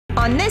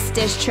On this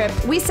dish trip,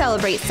 we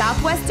celebrate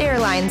Southwest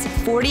Airlines'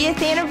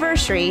 40th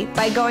anniversary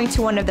by going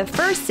to one of the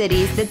first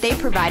cities that they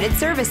provided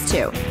service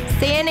to,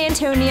 San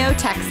Antonio,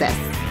 Texas.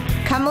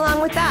 Come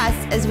along with us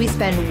as we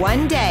spend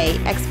one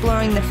day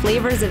exploring the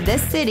flavors of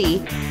this city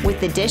with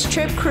the dish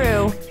trip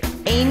crew,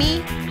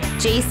 Amy,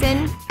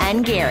 Jason,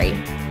 and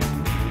Gary.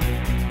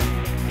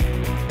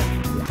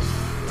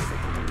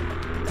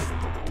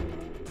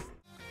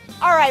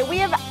 All right, we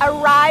have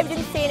arrived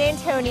in San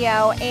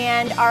Antonio,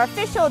 and our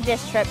official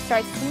dish trip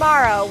starts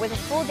tomorrow with a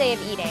full day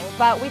of eating.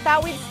 But we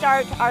thought we'd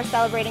start our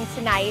celebrating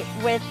tonight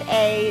with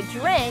a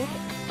drink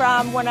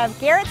from one of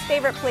Garrett's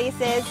favorite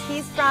places.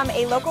 He's from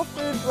a local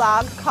food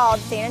blog called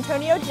San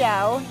Antonio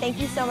Joe. Thank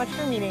you so much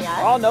for meeting us.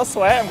 Oh, no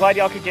sweat. I'm glad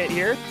y'all could get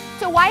here.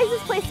 So why is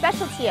this place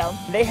special to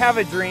you? They have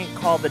a drink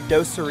called the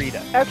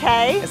Dos-A-Rita.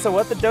 Okay. And so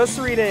what the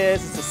Dos-A-Rita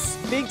is, it's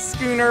a big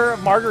schooner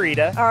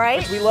margarita. All right.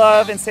 Which we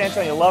love in San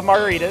Antonio. Love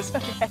margaritas.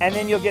 Okay. And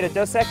then you'll get a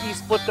Dos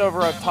Equis flipped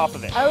over on top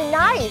of it. Oh,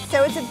 nice.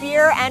 So it's a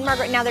beer and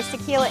margarita. Now there's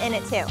tequila in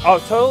it too. Oh,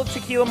 total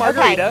tequila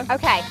margarita.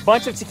 Okay.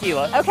 Bunch of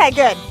tequila. Okay,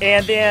 good.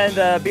 And then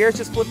the beer is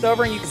just flipped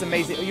over, and it's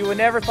amazing. You would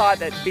never thought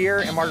that beer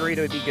and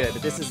margarita would be good,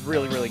 but this is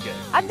really, really good.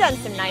 I've done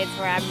some nights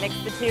where I've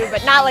mixed the two,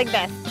 but not like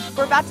this.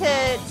 We're about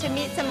to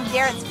meet some of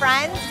Garrett's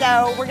friends,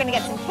 so we're gonna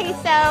get some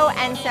queso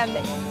and some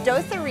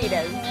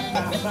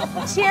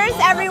Dos-A-Ritas. Cheers,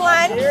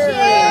 everyone.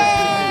 Cheers.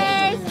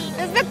 Cheers.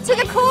 This is to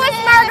the coolest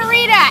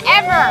margarita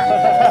ever.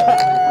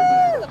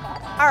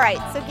 All right,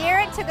 so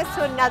Garrett took us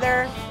to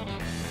another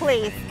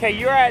place. Okay,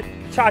 you're at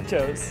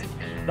Chacho's,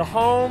 the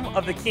home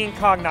of the King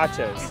Kong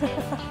nachos.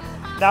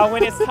 Now,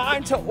 when it's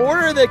time to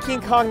order the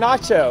King Kong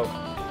nacho,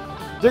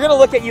 they're gonna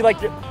look at you like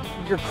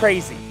you're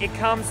crazy. It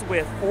comes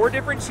with 4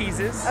 different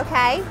cheeses.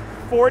 Okay.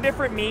 4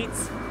 different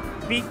meats.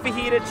 Beef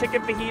fajita,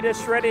 chicken fajita,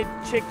 shredded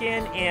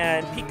chicken,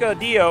 and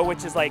picadillo,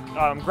 which is like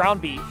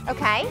ground beef.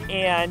 Okay.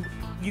 And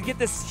you get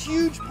this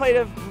huge plate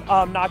of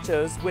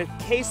nachos with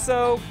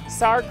queso,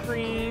 sour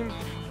cream,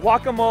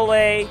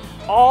 guacamole,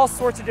 all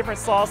sorts of different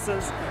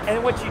salsas.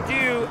 And what you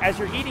do as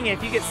you're eating it,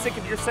 if you get sick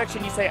of your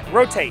section, you say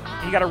rotate.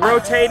 And you gotta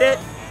rotate it,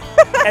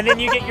 and then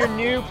you get your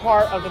new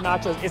part of the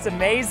nachos. It's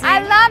amazing. I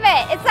love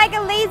it. It's like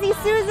a lazy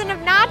Susan of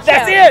nachos.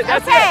 That's it.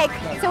 That's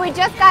it. So we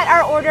just got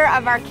our order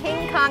of our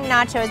King Kong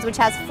nachos, which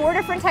has 4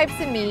 different types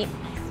of meat,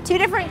 2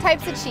 different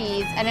types of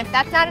cheese, and if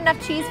that's not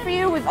enough cheese for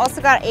you, we've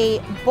also got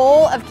a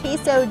bowl of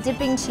queso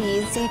dipping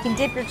cheese, so you can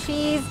dip your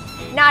cheese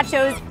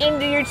nachos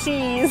into your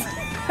cheese.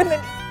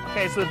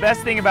 Okay, so the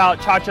best thing about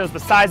Chacho's,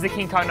 besides the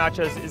King Kong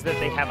nachos, is that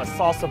they have a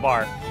salsa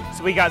bar.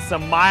 So we got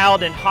some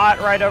mild and hot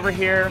right over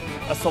here,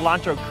 a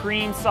cilantro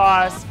cream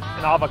sauce,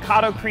 an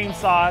avocado cream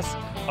sauce,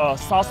 a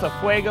salsa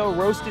fuego,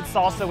 roasted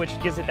salsa, which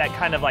gives it that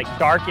kind of like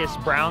darkish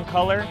brown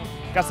color.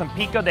 Got some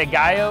pico de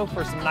gallo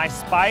for some nice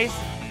spice.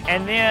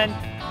 And then,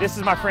 this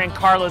is my friend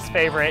Carla's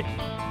favorite.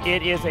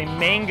 It is a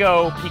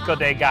mango pico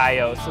de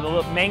gallo. So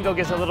the mango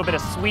gives a little bit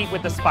of sweet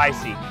with the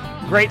spicy.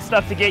 Great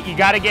stuff to get. You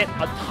gotta get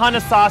a ton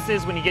of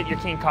sauces when you get your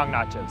King Kong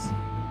nachos.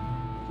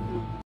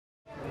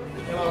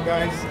 Hello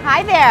guys.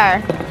 Hi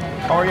there.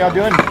 How are y'all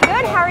doing?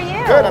 Good, how are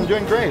you? Good, I'm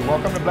doing great.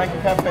 Welcome to Blanco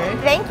Cafe.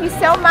 Thank you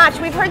so much.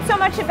 We've heard so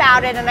much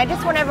about it, and I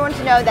just want everyone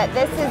to know that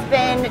this has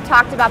been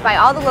talked about by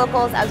all the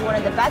locals as one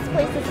of the best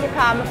places to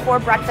come for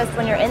breakfast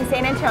when you're in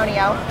San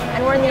Antonio,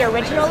 and we're in the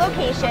original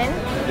location.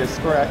 Yes,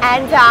 correct.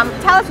 And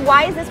tell us,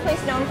 why is this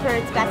place known for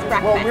its best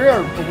breakfast?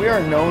 Well, we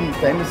are known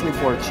famously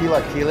for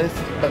chilaquiles,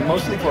 but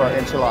mostly for our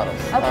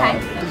enchiladas. Okay.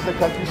 This is the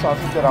country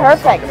sausage that I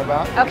was talking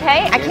about.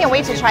 Okay, I can't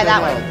wait to try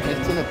that one.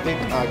 It's in a thick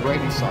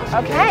gravy sauce.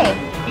 Okay,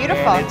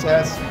 beautiful. And it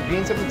has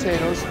beans and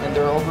potatoes, and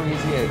they're over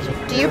easy aged.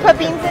 Do you put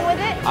beans in with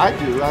it? I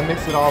do. I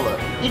mix it all up.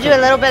 You do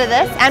a little bit of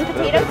this and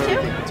potatoes too?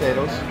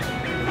 Potatoes.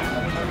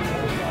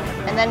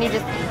 And then you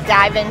just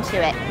dive into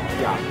it.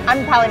 Yeah.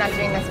 I'm probably not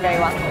doing this very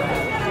well.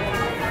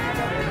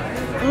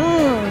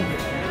 Mmm.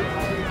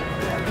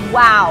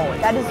 Wow,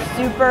 that is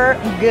super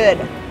good.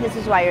 This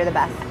is why you're the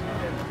best.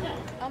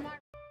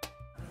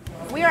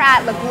 We are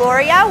at La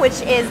Gloria,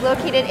 which is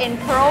located in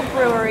Pearl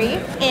Brewery,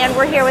 and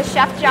we're here with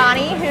Chef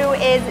Johnny, who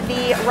is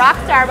the rock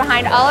star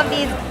behind all of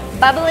these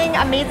bubbling,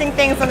 amazing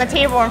things on the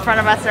table in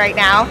front of us right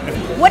now.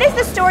 What is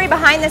the story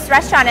behind this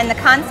restaurant and the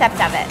concept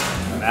of it?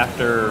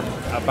 After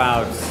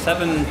about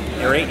 7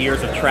 or 8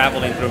 years of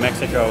traveling through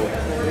Mexico,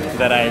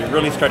 that I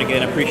really started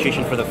getting an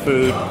appreciation for the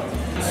food.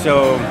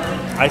 So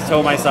I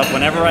told myself,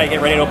 whenever I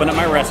get ready to open up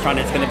my restaurant,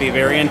 it's going to be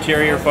very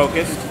interior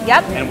focused.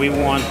 Yep. And we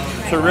want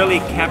to really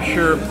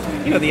capture,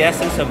 the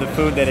essence of the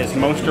food that is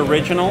most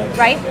original,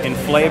 right, in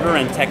flavor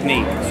and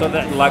technique. So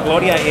that La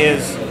Gloria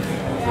is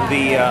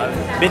the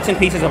bits and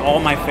pieces of all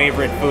my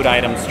favorite food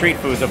items, street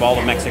foods of all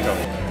of Mexico.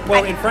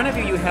 Well, in front of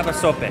you, you have a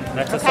sope.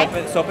 That's a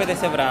sope de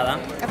cebrada.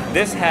 Okay.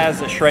 This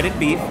has a shredded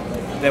beef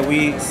that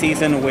we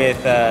season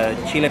with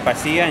chile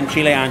pasilla and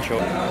chile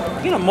ancho.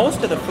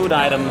 Most of the food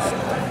items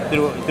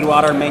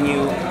throughout our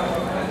menu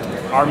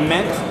are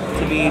meant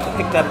to be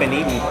picked up and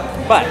eaten.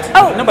 But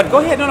no, but go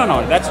ahead.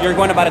 No. You're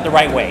going about it the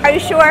right way. Are you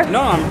sure?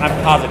 No,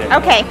 I'm positive.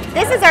 Okay,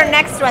 this is our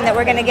next one that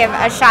we're gonna give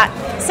a shot.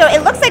 So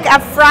it looks like a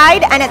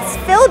fried, and it's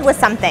filled with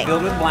something.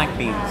 Filled with black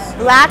beans.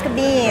 Black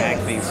beans.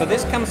 Black beans. So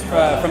this comes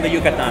from the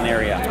Yucatan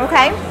area.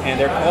 Okay. And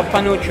they're called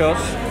panuchos.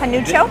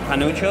 Panucho?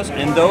 Panuchos,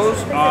 and those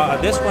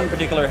this one in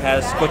particular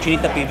has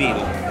cochinita pibil,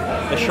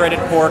 the shredded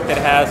pork that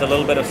has a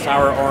little bit of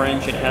sour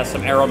orange. It has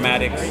some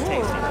aromatics.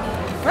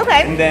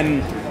 Okay. And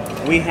then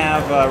we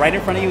have right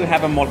in front of you, we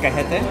have a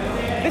molcajete.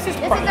 This is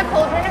a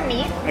cauldron of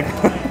meat.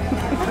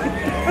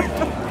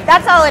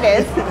 That's all it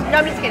is. No,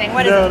 I'm just kidding.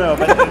 What is it? No,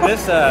 but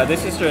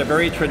this is a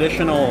very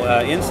traditional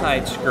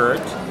inside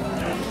skirt.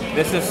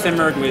 This is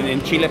simmered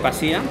in chile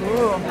pasilla,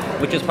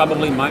 which is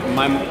probably my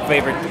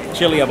favorite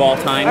chili of all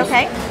time.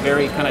 Okay.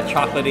 Very kind of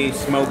chocolatey,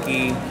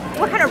 smoky.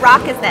 What kind of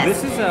rock is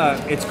this? This is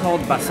it's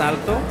called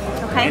basalto,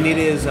 and it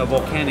is a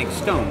volcanic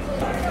stone.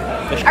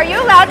 Are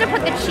you allowed to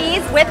put the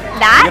cheese with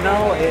that? You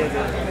know,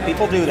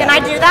 people do that. Can I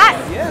do that?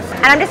 Yes.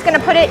 And I'm just going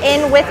to put it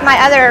in with my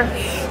other.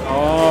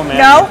 Oh, man.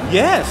 No?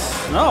 Yes.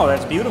 No,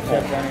 that's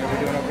beautiful.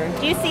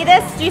 Do you see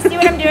this? Do you see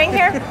what I'm doing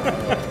here?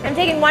 I'm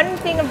taking one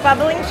thing of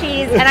bubbling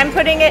cheese and I'm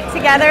putting it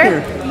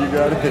together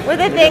with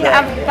a thing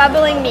of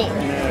bubbling meat.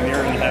 Yeah,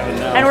 you're in heaven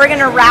now. And we're going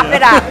to wrap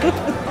it up.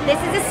 This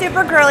is a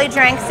super girly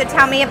drink, so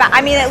tell me about.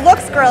 I mean, it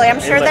looks girly. I'm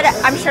sure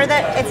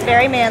that it's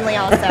very manly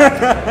also.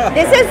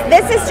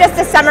 This is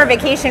just a summer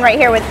vacation right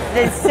here with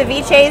the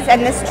ceviches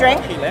and this drink.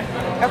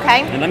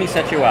 Okay. And let me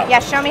set you up. Yeah,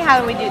 show me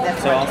how we do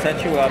this. So I'll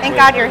set you up. Thank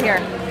God you're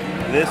here.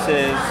 This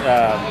is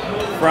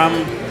from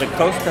the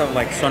coast of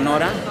like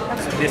Sonora.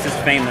 This is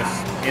famous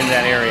in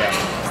that area.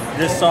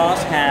 This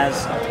sauce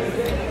has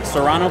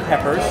serrano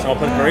peppers. I'll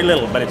put very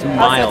little, but it's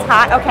mild. So it's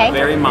hot. Okay.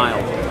 Very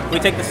mild. We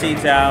take the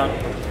seeds out.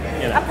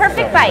 You know, a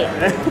perfect bite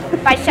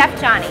by Chef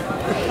Johnny.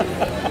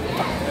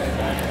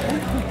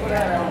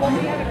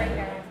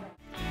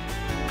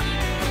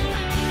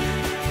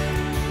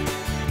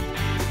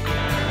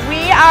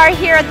 We are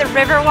here at the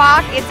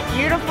Riverwalk. It's a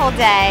beautiful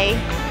day.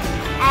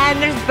 And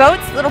there's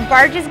boats, little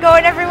barges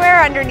going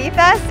everywhere underneath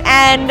us.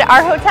 And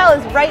our hotel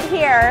is right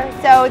here.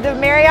 So the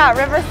Marriott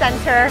River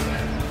Center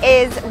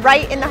is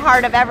right in the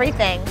heart of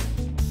everything.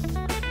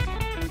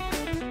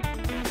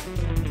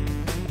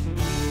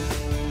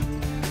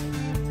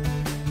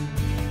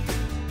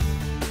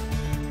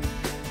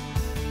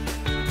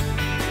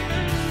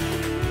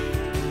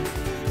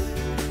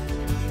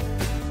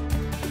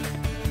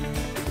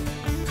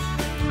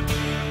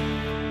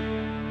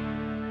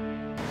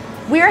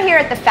 We're here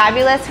at the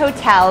fabulous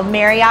hotel,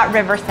 Marriott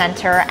River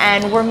Center,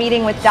 and we're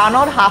meeting with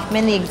Donald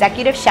Hoffman, the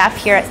executive chef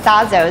here at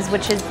Sazzo's,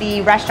 which is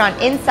the restaurant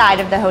inside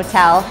of the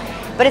hotel.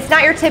 But it's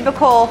not your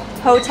typical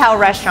hotel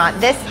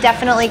restaurant. This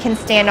definitely can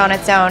stand on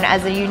its own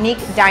as a unique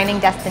dining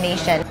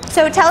destination.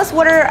 So tell us,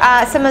 what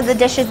are some of the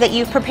dishes that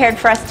you've prepared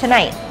for us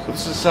tonight?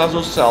 This is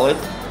Sazzo's salad.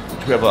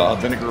 We have a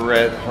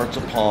vinaigrette, hearts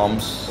of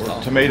palms,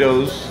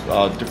 tomatoes,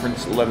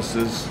 different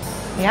lettuces.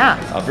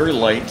 Yeah. Very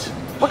light.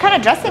 What kind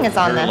of dressing is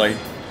on Very this? light.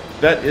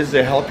 That is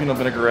a jalapeno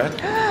vinaigrette.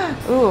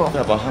 Ooh. We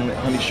have a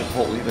honey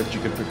chipotle that you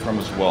can pick from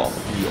as well.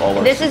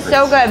 This is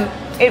so good.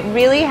 It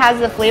really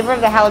has the flavor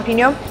of the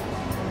jalapeno,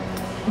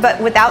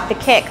 but without the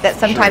kick that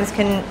sometimes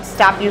can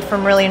stop you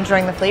from really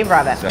enjoying the flavor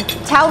of it.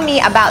 Exactly. Tell me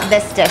about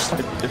this dish.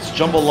 It's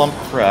jumbo lump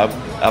crab,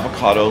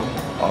 avocado,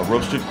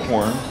 roasted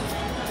corn,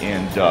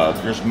 and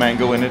there's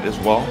mango in it as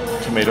well,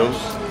 tomatoes.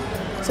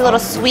 It's a little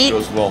sweet.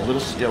 As well. A little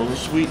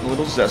sweet, a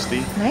little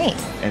zesty.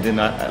 Nice. And then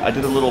I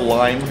did a little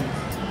lime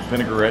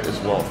vinaigrette as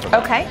well.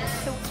 Okay.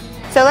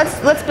 So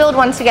let's build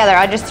one together.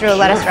 I just threw a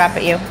lettuce wrap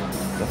at you.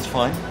 That's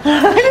fine.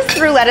 I just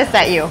threw lettuce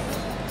at you.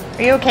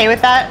 Are you okay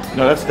with that?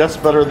 No, that's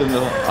better than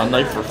a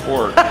knife or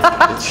fork.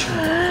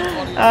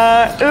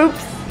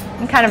 Oops.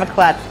 I'm kind of a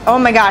klutz. Oh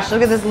my gosh,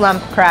 look at this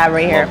lump crab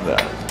right here. Love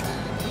that.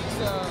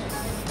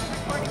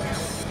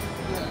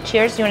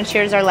 Cheers. Do you want to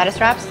cheers our lettuce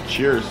wraps?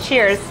 Cheers.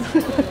 Cheers.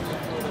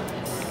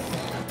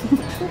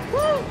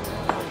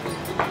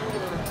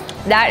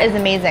 That is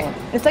amazing.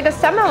 It's like a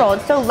summer roll.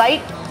 It's so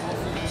light,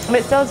 but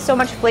it still has so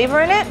much flavor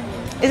in it.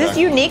 Is this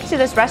unique to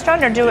this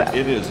restaurant, or do it?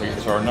 It is.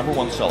 It's our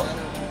 #1 seller.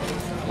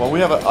 Well,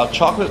 we have a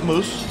chocolate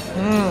mousse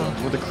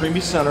with a creamy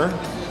center,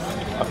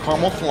 a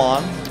caramel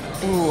flan,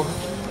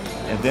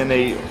 and then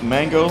a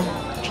mango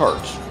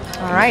tart.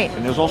 All right.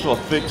 And there's also a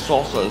fig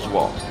salsa as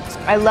well.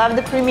 I love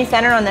the creamy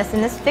center on this.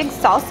 And this fig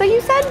salsa,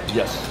 you said?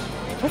 Yes.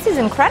 This is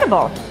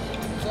incredible.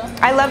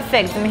 I love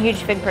figs. I'm a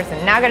huge fig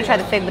person. Now I gotta try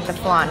the fig with the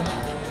flan.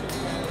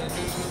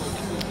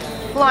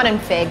 Flan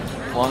and fig.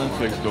 Flan and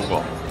figs go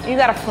well. You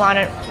gotta flan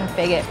it and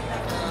fig it.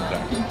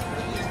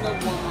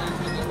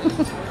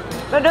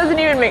 That doesn't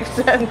even make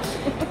sense.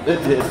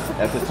 It did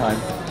at the time.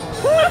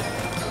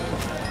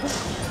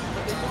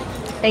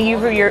 Thank you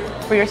for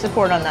your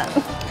support on that.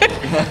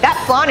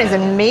 That flan is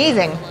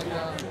amazing.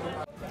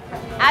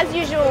 As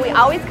usual, we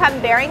always come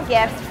bearing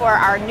gifts for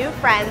our new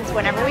friends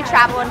whenever we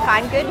travel and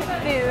find good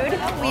food.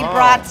 We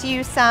brought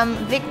you some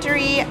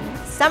Victory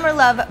Summer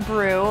Love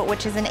Brew,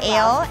 which is an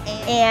ale,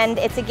 and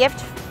it's a gift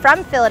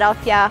from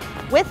Philadelphia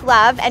with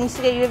love, and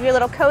so you have your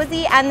little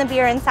cozy and the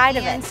beer inside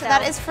of it. So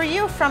that is for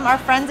you from our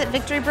friends at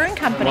Victory Brewing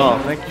Company. Oh,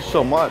 thank you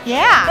so much.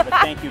 Yeah.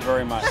 Thank you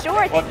very much.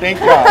 Sure. Well, thank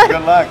y'all.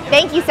 Good luck.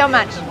 Thank you so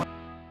much.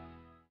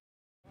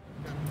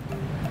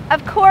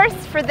 Of course,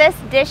 for this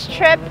dish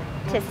trip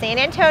to San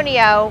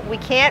Antonio, we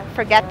can't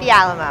forget the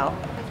Alamo.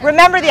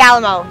 Remember the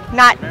Alamo,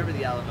 not... Remember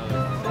the Alamo.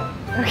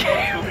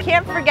 Okay.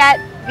 Can't forget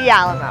the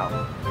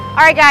Alamo. All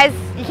right, guys,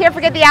 you can't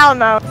forget the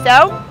Alamo.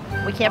 So,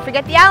 we can't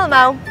forget the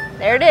Alamo.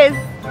 There it is.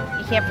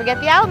 You can't forget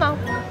the Alamo.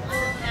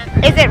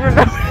 Is it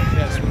remember?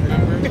 Yes,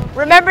 remember.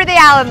 Remember the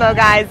Alamo,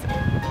 guys.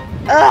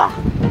 Ugh.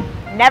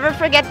 Never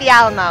forget the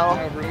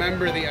Alamo.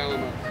 Remember the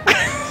Alamo.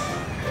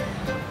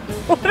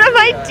 What am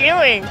I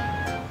doing?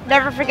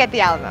 Never forget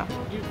the Alamo.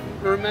 You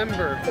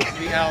remember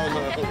the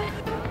Alamo.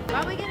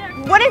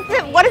 What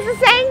is the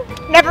saying?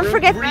 Never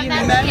forget.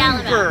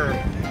 Remember.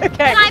 Okay.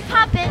 Can I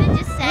pop in and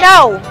just say?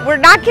 No, we're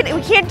not gonna.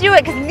 We can't do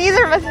it because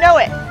neither of us know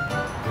it.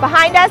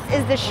 Behind us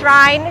is the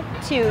shrine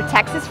to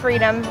Texas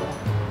freedom,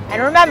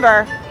 and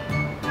remember,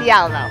 the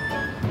Alamo.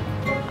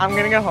 I'm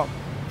gonna go home.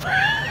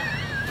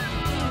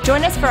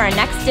 Join us for our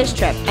next dish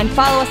trip and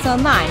follow us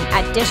online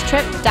at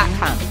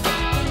dishtrip.com.